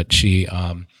name. But she's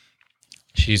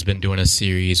been doing a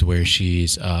series where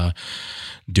she's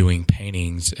doing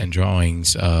paintings and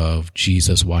drawings of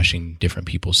Jesus washing different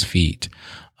people's feet.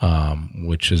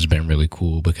 Which has been really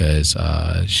cool because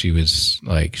she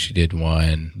did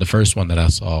one. The first one that I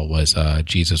saw was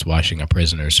Jesus washing a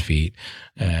prisoner's feet,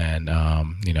 and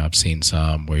I've seen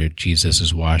some where Jesus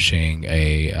is washing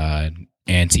a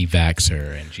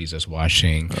anti-vaxxer, and Jesus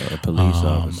washing a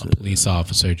police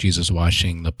officer, Jesus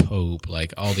washing the Pope,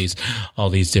 like all these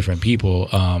different people.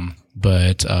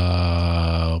 But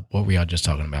what were y'all just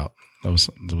talking about? I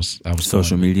was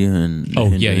social media and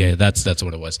that's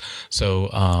what it was. So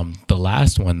the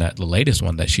latest one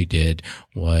that she did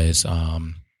was I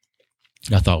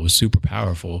thought was super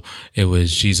powerful. It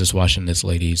was Jesus washing this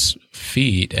lady's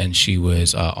feet, and she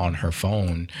was on her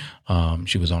phone. And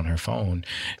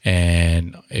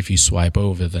if you swipe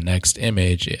over the next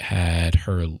image, it had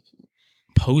her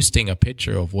posting a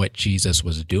picture of what Jesus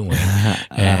was doing,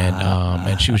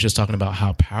 and she was just talking about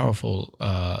how powerful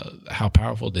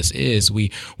this is.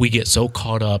 We get so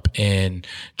caught up in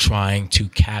trying to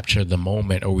capture the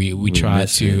moment, or we try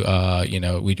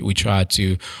to we try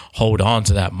to hold on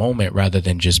to that moment rather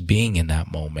than just being in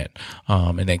that moment.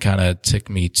 And it kind of took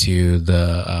me to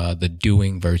the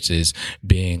doing versus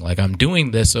being. Like, I'm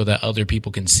doing this so that other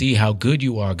people can see how good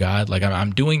you are, God. Like,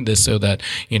 I'm doing this so that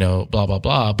blah blah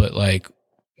blah. But like,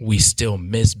 we still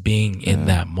miss being in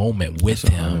that moment with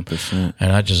him. 100%.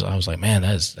 And I was like, man,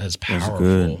 that's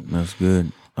powerful. That's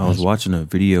good. I was watching a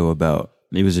video about,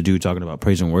 it was a dude talking about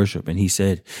praise and worship, and he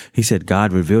said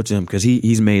God revealed to him, because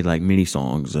he's made like many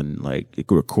songs and like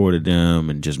recorded them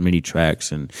and just many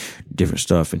tracks and different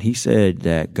stuff. And he said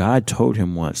that God told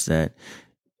him once that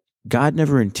God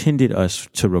never intended us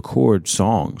to record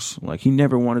songs. Like, he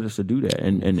never wanted us to do that.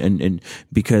 And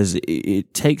because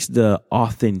it takes the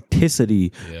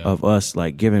authenticity of us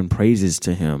like giving praises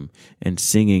to him and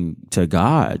singing to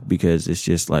God, because it's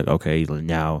just like, okay,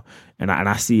 now, and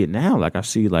I see it now. Like, I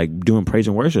see like doing praise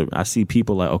and worship. I see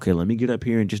people like, okay, let me get up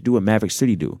here and just do what Maverick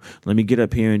City do. Let me get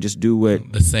up here and just do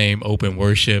what the same open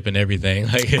worship and everything.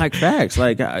 Like facts.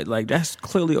 Like that's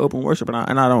clearly open worship. And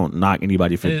I don't knock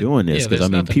anybody for doing this, because I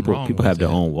mean, people have their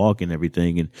own walk and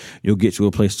everything, and you'll get to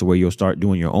a place to where you'll start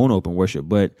doing your own open worship.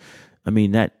 But I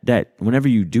mean, that whenever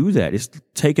you do that, it's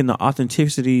taking the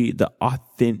authenticity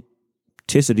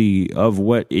of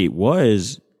what it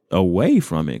was away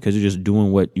from it, because you're just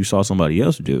doing what you saw somebody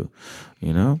else do,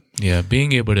 Yeah,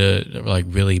 being able to like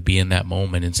really be in that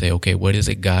moment and say, okay, what is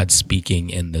it God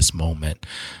speaking in this moment,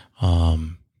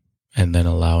 and then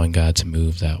allowing God to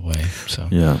move that way. So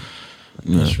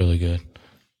that's really good.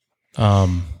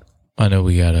 I know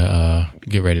we gotta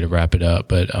get ready to wrap it up,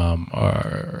 but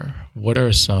what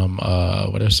are some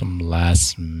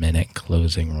last minute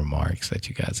closing remarks that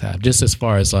you guys have, just as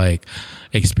far as like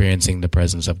experiencing the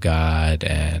presence of God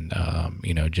and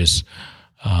just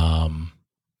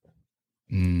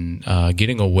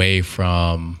getting away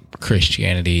from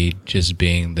Christianity just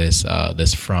being this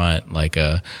front, like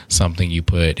something you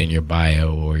put in your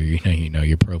bio or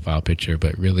your profile picture,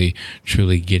 but really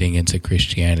truly getting into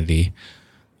Christianity.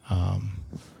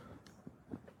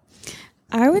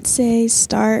 I would say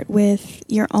start with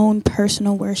your own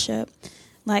personal worship.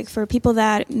 Like for people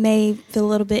that may feel a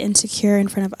little bit insecure in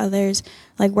front of others,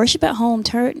 like worship at home,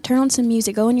 turn on some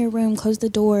music, go in your room, close the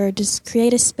door, just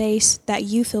create a space that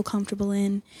you feel comfortable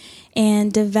in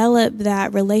and develop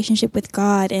that relationship with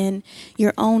God and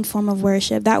your own form of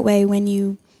worship. That way when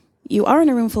you are in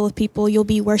a room full of people, you'll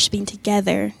be worshiping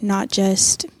together, not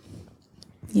just,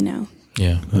 Yeah,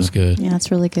 that's good. Yeah, that's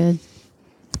really good.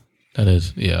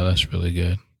 That's really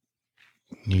good.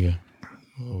 Yeah.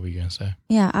 What were you going to say?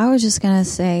 Yeah, I was just going to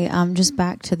say, just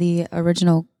back to the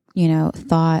original,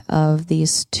 thought of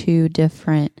these two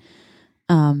different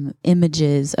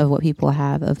images of what people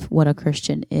have of what a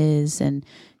Christian is. And,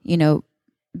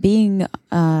 being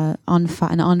an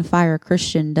on fire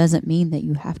Christian doesn't mean that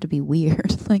you have to be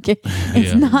weird. Like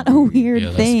it's not a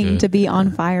weird thing to be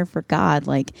on fire for God.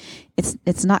 Like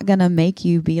it's not gonna make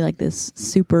you be like this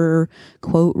super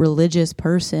quote religious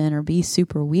person or be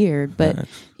super weird. But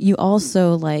you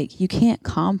also you can't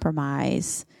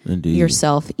compromise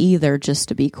yourself either just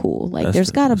to be cool. Like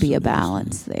there's got to be a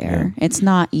balance there. Yeah. It's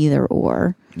not either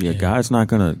or. Yeah, God's not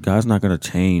gonna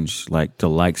change like the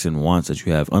likes and wants that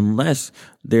you have unless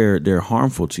they're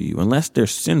harmful to you, unless they're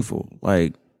sinful.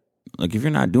 Like if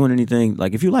you're not doing anything,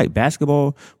 like if you like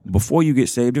basketball before you get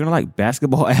saved, you're gonna like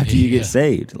basketball after you get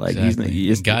saved. Like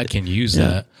exactly. God can use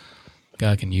that.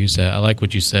 God can use that. I like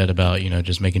what you said about,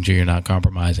 just making sure you're not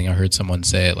compromising. I heard someone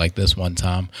say it like this one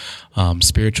time.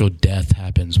 Spiritual death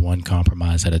happens one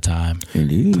compromise at a time.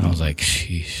 Indeed. And I was like,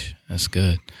 sheesh, that's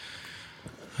good.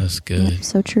 That's good. Yep,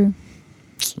 so true.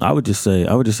 I would just say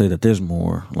that there's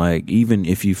more. Like even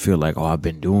if you feel like, oh, I've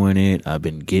been doing it, I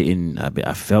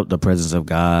felt the presence of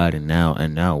God, and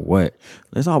now what?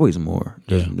 There's always more.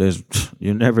 There's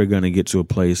you're never gonna get to a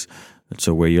place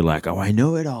to where you're like, oh, I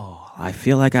know it all. I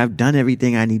feel like I've done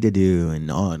everything I need to do, and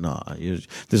no.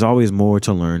 There's always more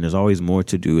to learn. There's always more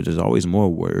to do. There's always more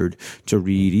word to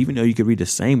read. Even though you could read the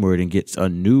same word and get a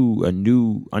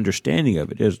new understanding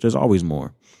of it, there's always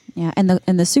more. Yeah, and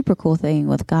the super cool thing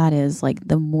with God is like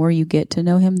the more you get to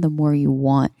know Him, the more you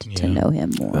want to know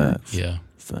Him more. Facts. Yeah,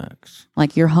 facts.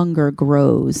 Like your hunger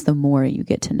grows the more you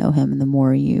get to know Him, and the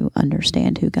more you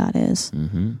understand who God is.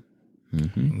 Mm-hmm.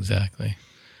 Mm-hmm. Exactly.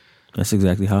 That's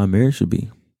exactly how a marriage should be.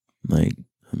 Like,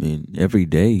 I mean, every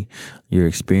day you're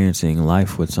experiencing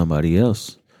life with somebody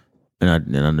else, and I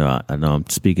know I'm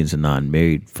speaking to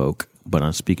non-married folk, but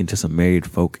I'm speaking to some married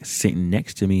folk sitting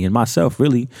next to me and myself.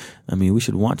 Really, I mean, we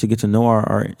should want to get to know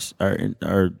our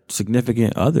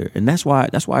significant other, and that's why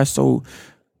it's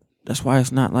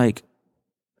not like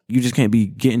you just can't be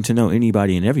getting to know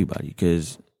anybody and everybody,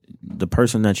 because the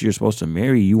person that you're supposed to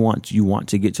marry, you want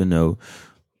to get to know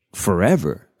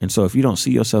forever. And so if you don't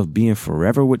see yourself being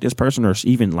forever with this person, or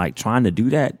even like trying to do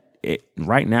that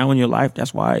right now in your life,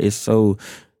 that's why it's so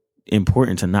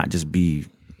important to not just be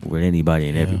with anybody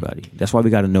and everybody. That's why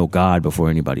we got to know God before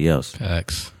anybody else.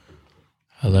 Facts.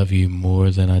 I love you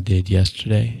more than I did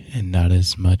yesterday, and not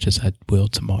as much as I will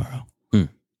tomorrow.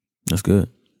 That's good.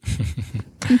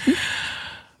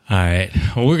 All right.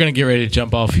 Well, we're going to get ready to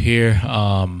jump off here.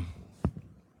 I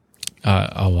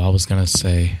was going to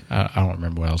say, I don't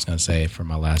remember what I was going to say for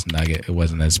my last nugget. It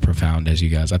wasn't as profound as you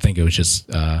guys. I think it was just,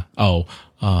 a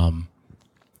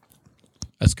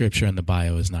scripture in the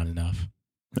bio is not enough.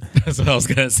 That's what I was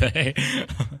going to say.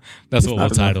 That's what we'll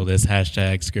title this.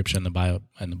 # scripture in the bio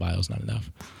is not enough.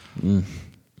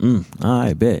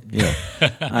 I bet. Yeah.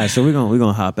 All right. So we're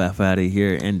gonna hop out of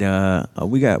here, and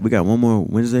we got one more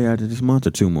Wednesday after this month,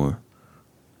 or two more.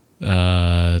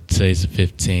 Today's the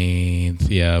 15th.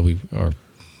 Yeah,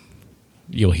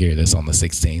 you'll hear this on the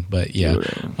 16th, but yeah.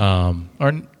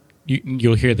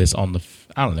 You'll hear this on the,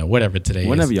 I don't know, whatever today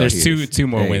Whenever is. Y'all There's two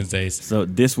more Wednesdays. So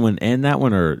this one and that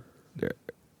one are,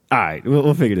 all right,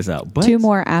 we'll figure this out. But, 2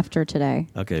 more after today.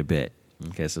 Okay, bet.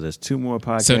 Okay, so there's 2 more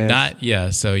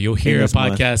podcasts. So you'll hear a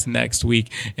podcast next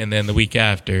week, and then the week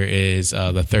after is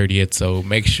the 30th. So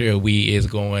make sure we is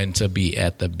going to be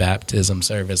at the baptism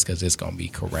service, because it's going to be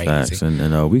crazy. Facts. And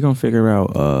we're going to figure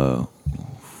out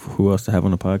who else to have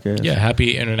on the podcast. Yeah,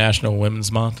 happy International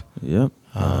Women's Month. Yep.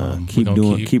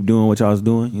 Keep doing what y'all's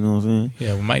doing. You know what I'm saying?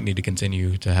 Yeah, we might need to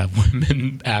continue to have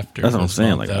women after. That's what I'm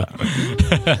saying.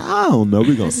 I don't know.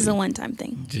 This is a one-time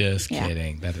thing. Just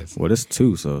kidding. That is. Well, it's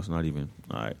 2, so it's not even.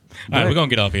 All right. All right, we're gonna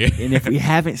get off here. And if we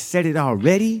haven't said it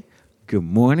already, good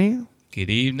morning, good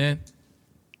evening,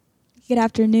 good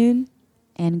afternoon,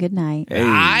 and good night.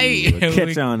 Hey, we'll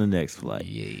catch you on the next flight.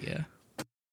 Yeah.